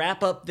 we're going to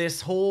wrap up this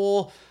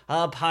whole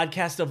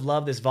podcast of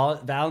love, this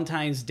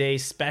Valentine's Day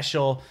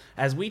special,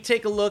 as we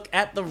take a look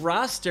at the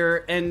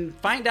roster and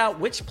find out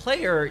which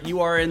player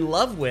you are in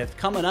love with,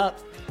 coming up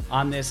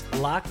on this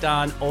Locked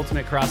On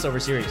Ultimate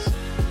Crossover Series.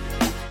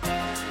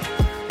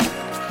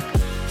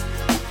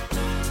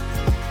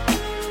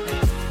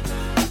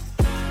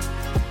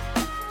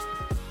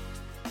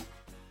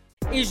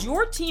 Is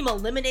your team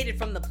eliminated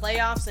from the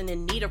playoffs and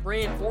in need of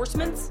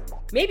reinforcements?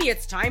 Maybe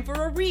it's time for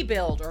a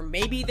rebuild, or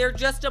maybe they're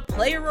just a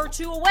player or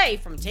two away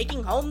from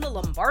taking home the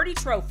Lombardi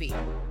Trophy.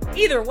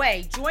 Either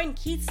way, join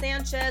Keith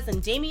Sanchez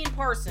and Damian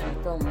Parson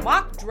for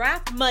Mock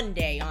Draft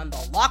Monday on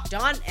the Locked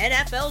On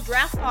NFL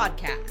Draft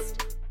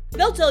Podcast.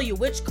 They'll tell you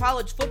which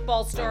college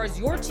football stars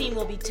your team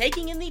will be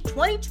taking in the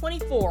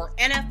 2024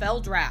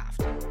 NFL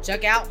Draft.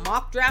 Check out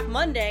Mock Draft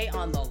Monday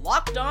on the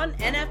Locked On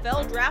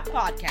NFL Draft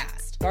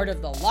Podcast, part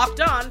of the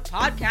Locked On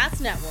Podcast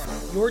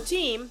Network, your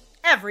team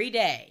every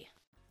day.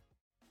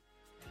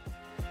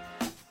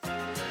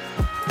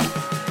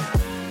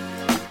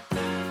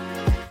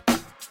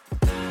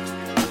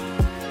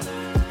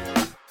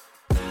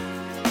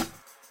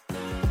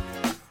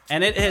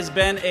 And it has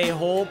been a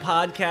whole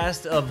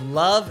podcast of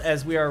love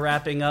as we are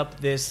wrapping up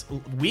this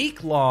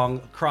week-long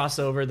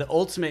crossover, the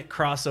Ultimate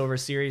Crossover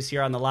Series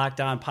here on the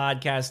Locked On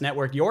Podcast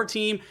Network, your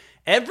team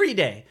every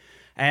day.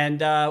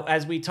 And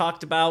as we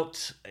talked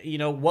about,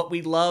 what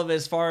we love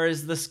as far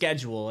as the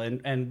schedule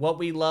and what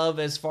we love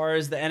as far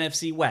as the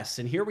NFC West.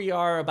 And here we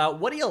are about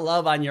what do you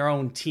love on your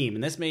own team?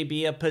 And this may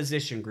be a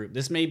position group.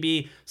 This may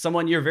be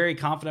someone you're very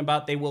confident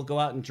about they will go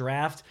out and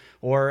draft,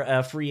 or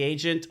a free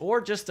agent,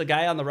 or just a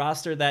guy on the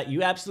roster that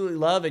you absolutely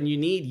love and you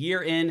need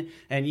year in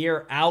and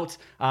year out.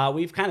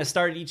 We've kind of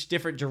started each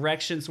different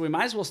direction, so we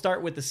might as well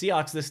start with the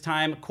Seahawks this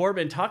time.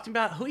 Corbin, talk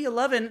about who you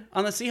loving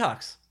on the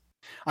Seahawks.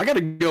 I got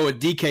to go with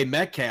DK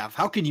Metcalf.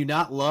 How can you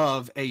not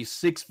love a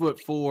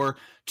 6'4",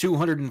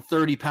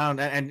 230 pound?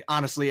 And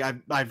honestly,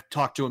 I've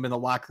talked to him in the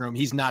locker room.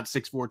 He's not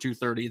 6'4",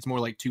 230. It's more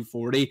like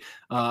 240.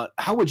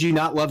 How would you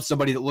not love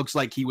somebody that looks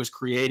like he was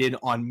created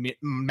on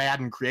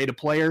Madden Create a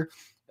Player,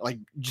 like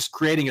just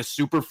creating a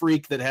super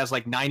freak that has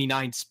like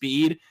 99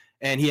 speed?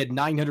 And he had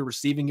 900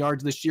 receiving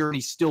yards this year, and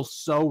he's still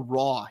so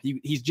raw.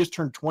 He's just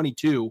turned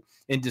 22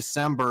 in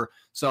December.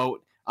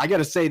 So I got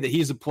to say that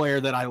he's a player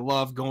that I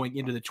love going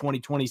into the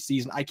 2020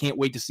 season. I can't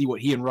wait to see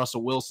what he and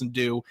Russell Wilson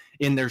do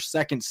in their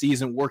second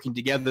season working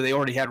together. They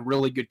already had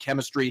really good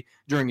chemistry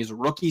during his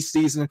rookie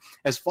season.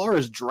 As far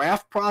as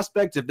draft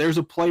prospects, if there's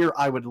a player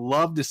I would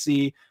love to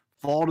see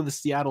fall to the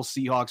Seattle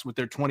Seahawks with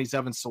their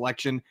 27th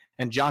selection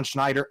and John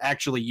Schneider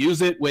actually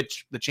use it,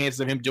 which the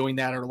chances of him doing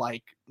that are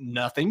like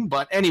nothing.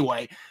 But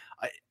anyway,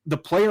 the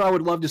player I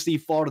would love to see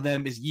fall to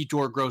them is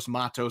Yetur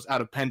Gross-Matos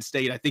out of Penn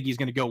State. I think he's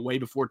going to go way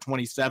before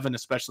 27,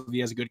 especially if he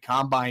has a good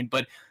combine.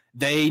 But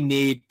they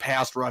need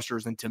pass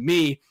rushers, and to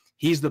me,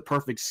 he's the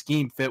perfect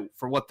scheme fit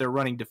for what they're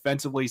running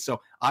defensively.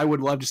 So I would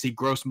love to see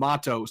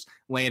Gross-Matos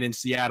land in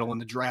Seattle in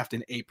the draft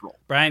in April.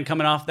 Brian,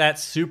 coming off that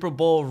Super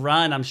Bowl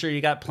run, I'm sure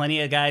you got plenty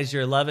of guys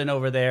you're loving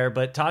over there.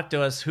 But talk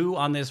to us, who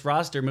on this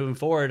roster moving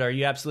forward are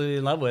you absolutely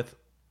in love with?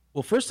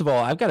 Well, first of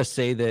all, I've got to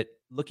say that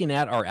looking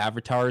at our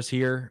avatars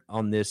here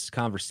on this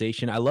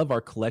conversation, I love our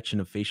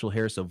collection of facial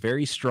hair. So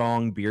very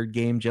strong beard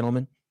game,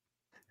 gentlemen.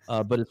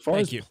 But as far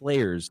as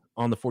players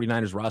on the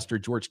 49ers roster,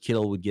 George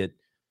Kittle would get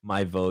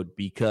my vote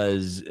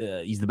because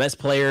he's the best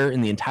player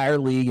in the entire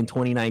league in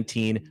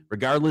 2019,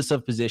 regardless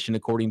of position,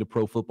 according to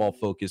Pro Football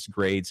Focus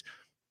grades.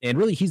 And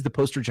really, he's the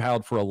poster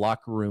child for a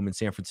locker room in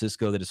San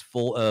Francisco that is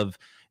full of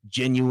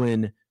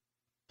genuine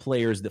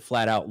players that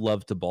flat out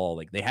love to ball.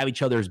 Like, they have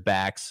each other's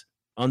backs,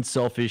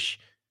 unselfish,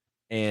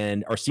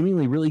 and are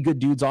seemingly really good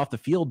dudes off the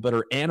field, but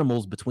are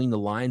animals between the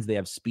lines. They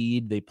have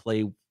speed. They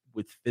play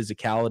with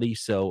physicality.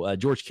 So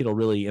George Kittle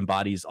really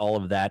embodies all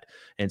of that.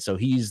 And so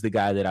he's the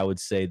guy that I would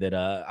say that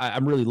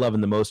I'm really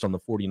loving the most on the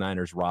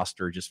 49ers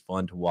roster. Just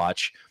fun to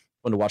watch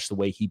the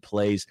way he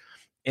plays.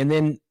 And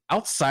then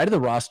outside of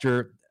the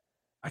roster,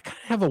 I kind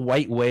of have a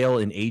white whale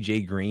in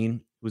AJ Green,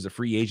 who was a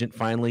free agent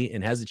finally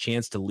and has a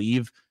chance to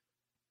leave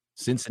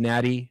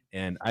Cincinnati,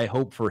 and I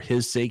hope for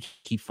his sake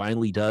he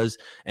finally does.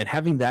 And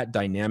having that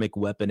dynamic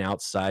weapon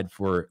outside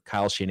for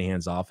Kyle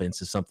Shanahan's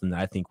offense is something that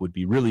I think would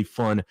be really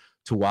fun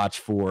to watch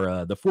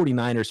for the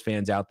 49ers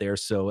fans out there.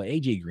 So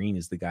AJ Green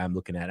is the guy I'm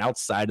looking at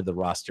outside of the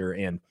roster.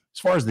 And as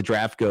far as the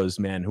draft goes,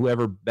 man,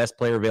 whoever best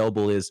player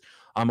available is,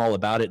 I'm all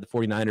about it. The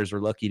 49ers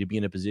are lucky to be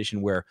in a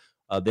position where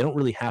they don't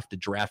really have to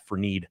draft for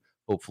need,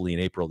 hopefully in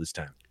April this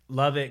time.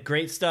 Love it.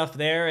 Great stuff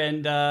there.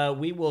 And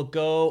we will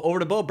go over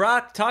to Bo.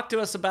 Brock, talk to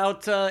us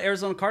about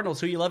Arizona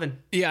Cardinals. Who you loving?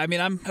 Yeah, I mean,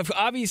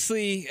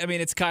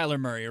 it's Kyler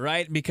Murray,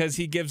 right? Because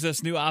he gives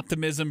us new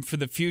optimism for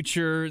the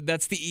future.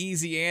 That's the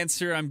easy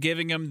answer. I'm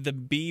giving him the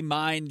Be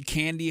Mine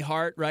candy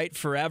heart, right?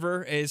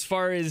 Forever.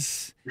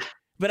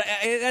 But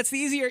that's the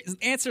easier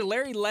answer.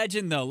 Larry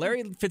Legend, though.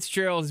 Larry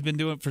Fitzgerald has been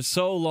doing it for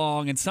so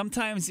long, and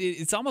sometimes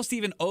it's almost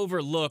even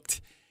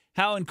overlooked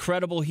how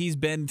incredible he's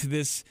been to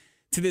this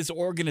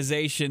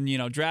organization,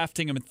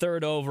 drafting him in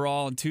 3rd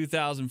overall in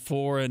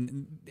 2004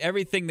 and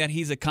everything that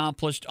he's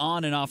accomplished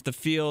on and off the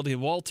field. He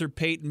Walter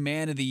Payton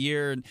Man of the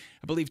Year in,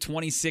 I believe,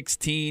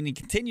 2016. He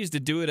continues to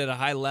do it at a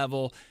high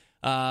level.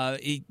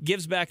 He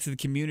gives back to the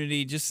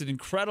community, just an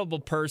incredible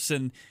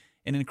person,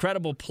 an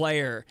incredible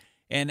player.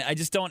 And I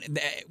just don't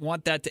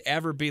want that to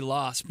ever be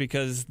lost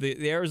because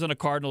the Arizona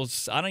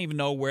Cardinals, I don't even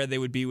know where they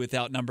would be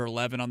without number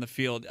 11 on the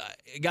field.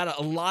 I got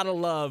a lot of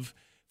love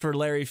for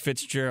Larry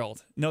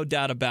Fitzgerald, no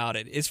doubt about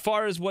it. As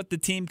far as what the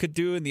team could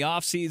do in the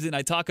offseason,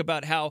 I talk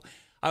about how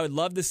I would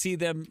love to see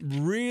them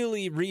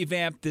really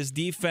revamp this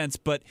defense,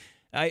 but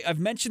I've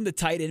mentioned the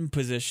tight end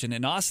position,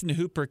 and Austin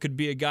Hooper could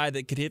be a guy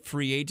that could hit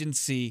free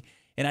agency,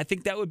 and I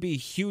think that would be a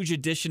huge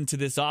addition to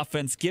this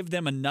offense, give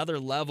them another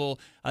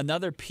level,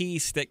 another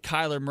piece that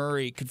Kyler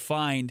Murray could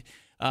find.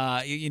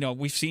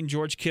 We've seen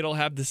George Kittle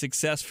have the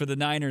success for the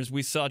Niners.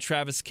 We saw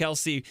Travis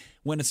Kelce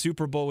win a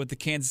Super Bowl with the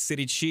Kansas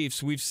City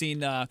Chiefs. We've seen,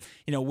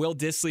 Will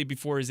Dissly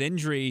before his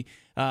injury.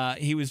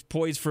 He was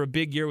poised for a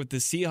big year with the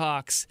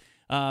Seahawks.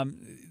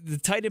 The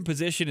tight end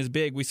position is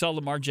big. We saw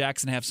Lamar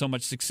Jackson have so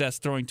much success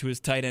throwing to his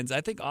tight ends.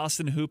 I think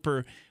Austin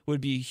Hooper would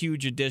be a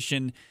huge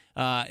addition.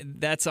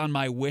 That's on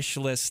my wish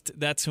list.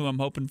 That's who I'm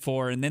hoping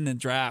for. And then the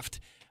draft,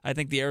 I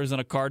think the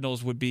Arizona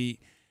Cardinals would be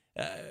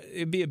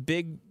it'd be a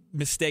big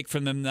mistake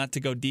from them not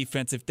to go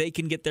defense. If they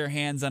can get their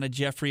hands on a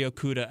Jeffrey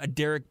Okudah, a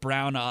Derek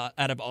Brown out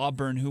of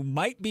Auburn, who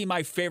might be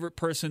my favorite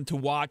person to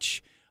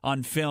watch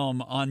on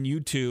film on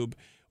YouTube,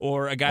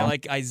 or a guy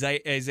like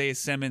Isaiah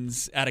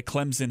Simmons out of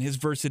Clemson, his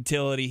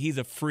versatility, he's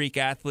a freak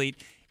athlete.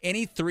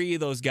 Any 3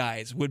 of those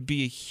guys would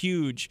be a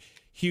huge,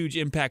 huge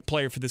impact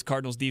player for this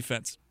Cardinals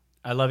defense.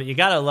 I love it. You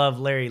got to love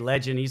Larry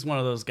Legend. He's one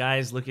of those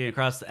guys looking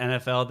across the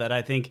NFL that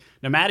I think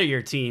no matter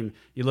your team,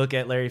 you look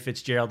at Larry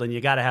Fitzgerald and you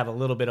got to have a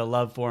little bit of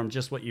love for him,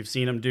 just what you've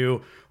seen him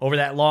do over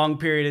that long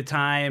period of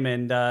time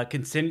and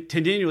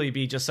continually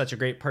be just such a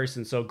great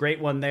person. So great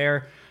one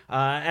there.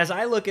 As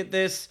I look at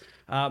this,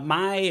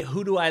 my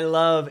who do I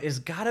love is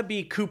got to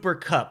be Cooper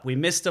Kupp. We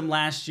missed him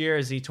last year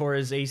as he tore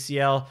his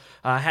ACL,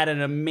 had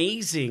an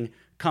amazing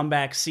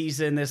comeback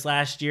season this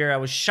last year. I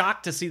was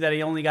shocked to see that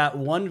he only got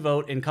 1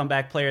 vote in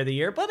comeback player of the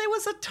year, but it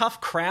was a tough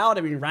crowd.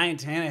 I mean, Ryan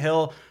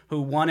Tannehill,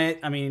 who won it,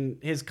 I mean,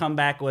 his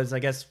comeback was, I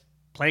guess,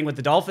 playing with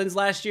the Dolphins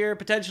last year,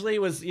 potentially,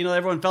 was,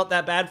 everyone felt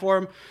that bad for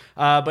him.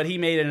 But he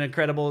made an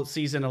incredible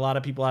season. A lot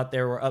of people out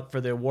there were up for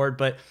the award.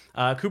 But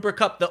Cooper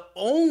Kupp, the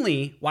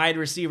only wide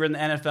receiver in the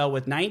NFL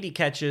with 90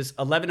 catches,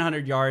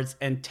 1,100 yards,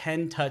 and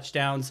 10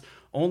 touchdowns.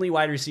 Only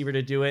wide receiver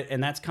to do it,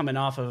 and that's coming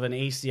off of an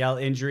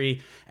ACL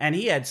injury. And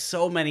he had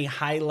so many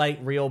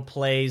highlight reel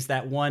plays.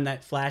 That one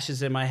that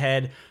flashes in my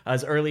head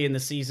was early in the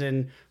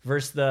season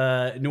versus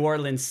the New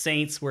Orleans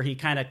Saints, where he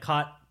kind of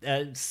caught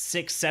a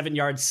 6-7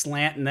 yard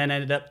slant and then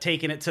ended up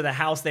taking it to the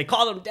house. They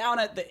called him down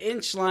at the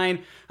inch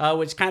line,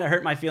 which kind of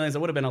hurt my feelings. It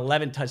would have been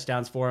 11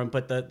 touchdowns for him,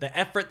 but the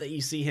effort that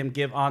you see him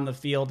give on the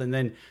field, and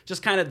then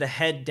just kind of the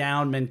head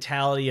down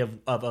mentality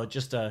of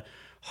just a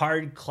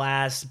hard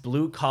class,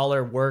 blue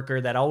collar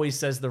worker that always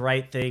says the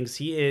right things.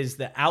 He is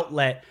the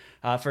outlet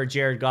for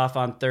Jared Goff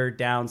on 3rd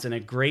downs, and a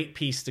great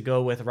piece to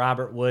go with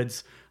Robert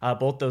Woods.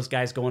 Both those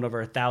guys going over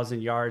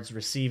 1,000 yards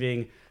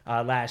receiving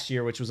last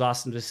year, which was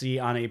awesome to see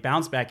on a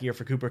bounce back year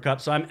for Cooper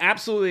Kupp. So I'm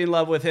absolutely in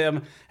love with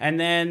him. And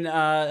then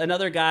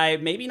another guy,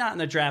 maybe not in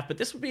the draft, but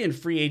this would be in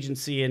free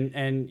agency.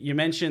 And you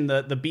mentioned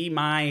the Be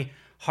My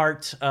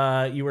Heart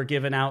you were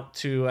giving out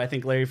to, I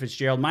think, Larry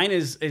Fitzgerald. Mine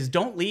is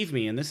Don't Leave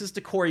Me, and this is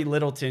to Corey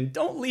Littleton.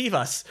 Don't leave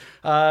us.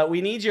 We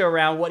need you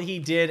around. What he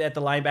did at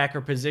the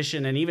linebacker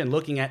position, and even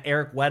looking at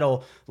Eric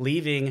Weddle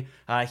leaving,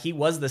 he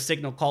was the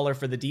signal caller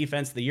for the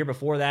defense. The year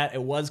before that,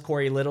 it was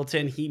Corey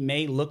Littleton. He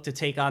may look to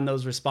take on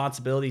those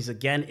responsibilities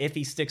again if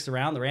he sticks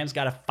around. The Rams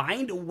got to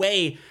find a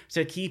way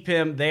to keep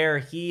him there.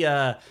 He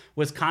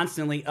was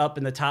constantly up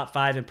in the top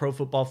 5 in Pro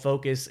Football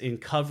Focus in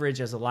coverage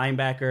as a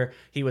linebacker.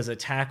 He was a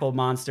tackle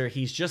monster.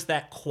 He's just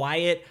that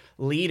quiet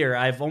leader.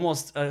 I've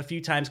almost a few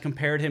times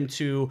compared him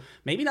to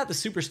maybe not the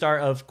superstar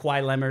of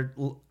Kawhi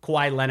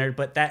Leonard,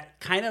 but that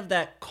kind of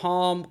that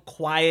calm,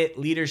 quiet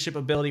leadership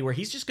ability where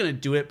he's just going to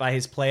do it by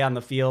his play on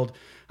the field.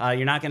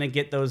 You're not going to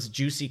get those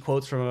juicy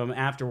quotes from him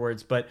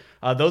afterwards, but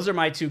those are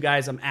my 2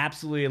 guys I'm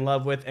absolutely in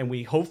love with, and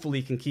we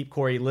hopefully can keep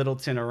Corey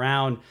Littleton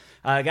around.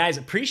 Guys,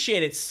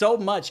 appreciate it so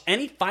much.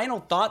 Any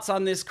final thoughts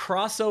on this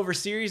crossover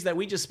series that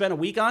we just spent a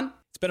week on?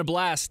 It's been a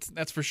blast,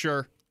 that's for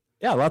sure.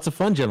 Yeah, lots of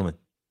fun, gentlemen.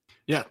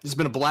 Yeah, this has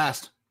been a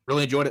blast.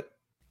 Really enjoyed it.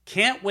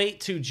 Can't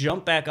wait to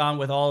jump back on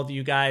with all of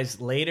you guys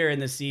later in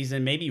the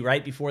season, maybe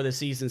right before the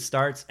season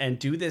starts, and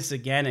do this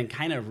again and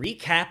kind of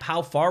recap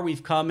how far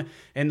we've come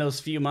in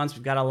those few months.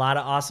 We've got a lot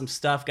of awesome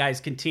stuff.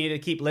 Guys, continue to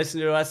keep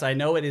listening to us. I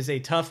know it is a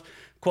tough,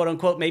 quote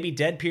unquote, maybe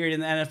dead period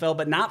in the NFL,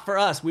 but not for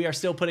us. We are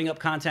still putting up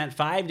content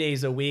 5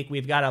 days a week.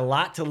 We've got a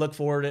lot to look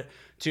forward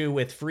to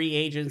with free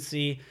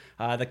agency,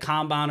 the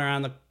combine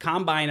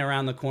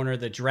around the corner,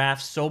 the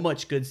draft, so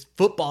much good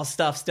football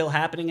stuff still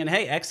happening. And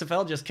hey,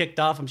 XFL just kicked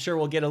off. I'm sure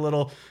we'll get a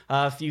little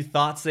few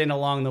thoughts in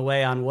along the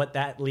way on what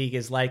that league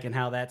is like and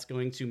how that's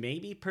going to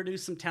maybe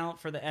produce some talent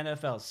for the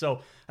NFL.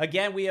 So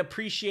again, we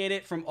appreciate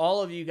it from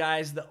all of you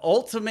guys. The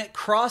ultimate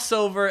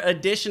crossover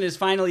edition is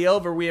finally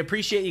over. We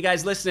appreciate you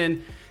guys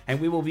listening, and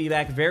we will be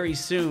back very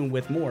soon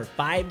with more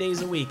 5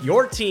 days a week.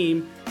 Your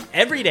team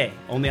every day,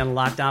 only on the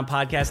Locked On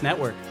Podcast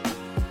Network.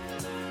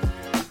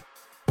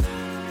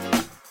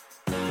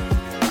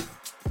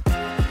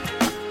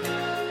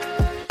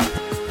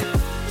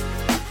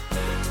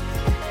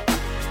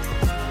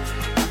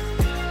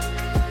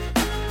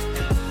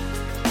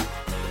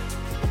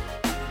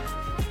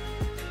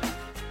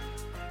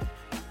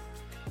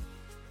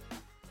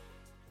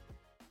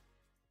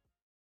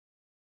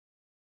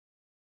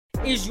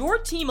 Is your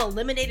team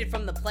eliminated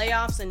from the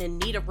playoffs and in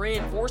need of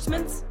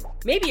reinforcements?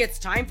 Maybe it's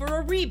time for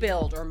a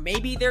rebuild, or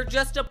maybe they're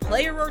just a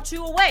player or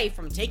two away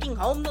from taking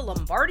home the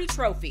Lombardi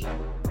Trophy.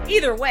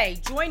 Either way,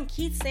 join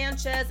Keith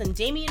Sanchez and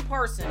Damian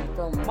Parson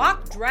for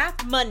Mock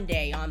Draft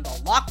Monday on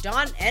the Locked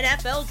On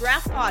NFL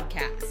Draft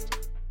Podcast.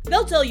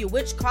 They'll tell you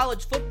which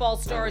college football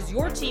stars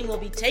your team will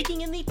be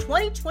taking in the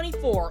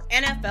 2024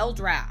 NFL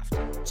Draft.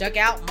 Check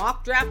out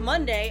Mock Draft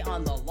Monday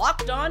on the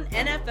Locked On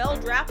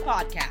NFL Draft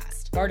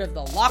Podcast, part of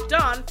the Locked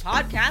On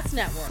Podcast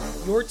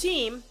Network. Your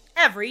team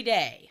every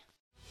day.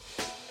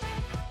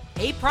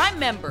 Hey, Prime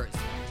members,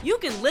 you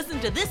can listen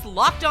to this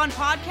Locked On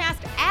podcast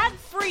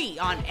ad-free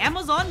on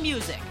Amazon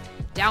Music.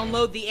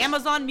 Download the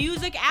Amazon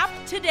Music app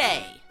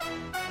today.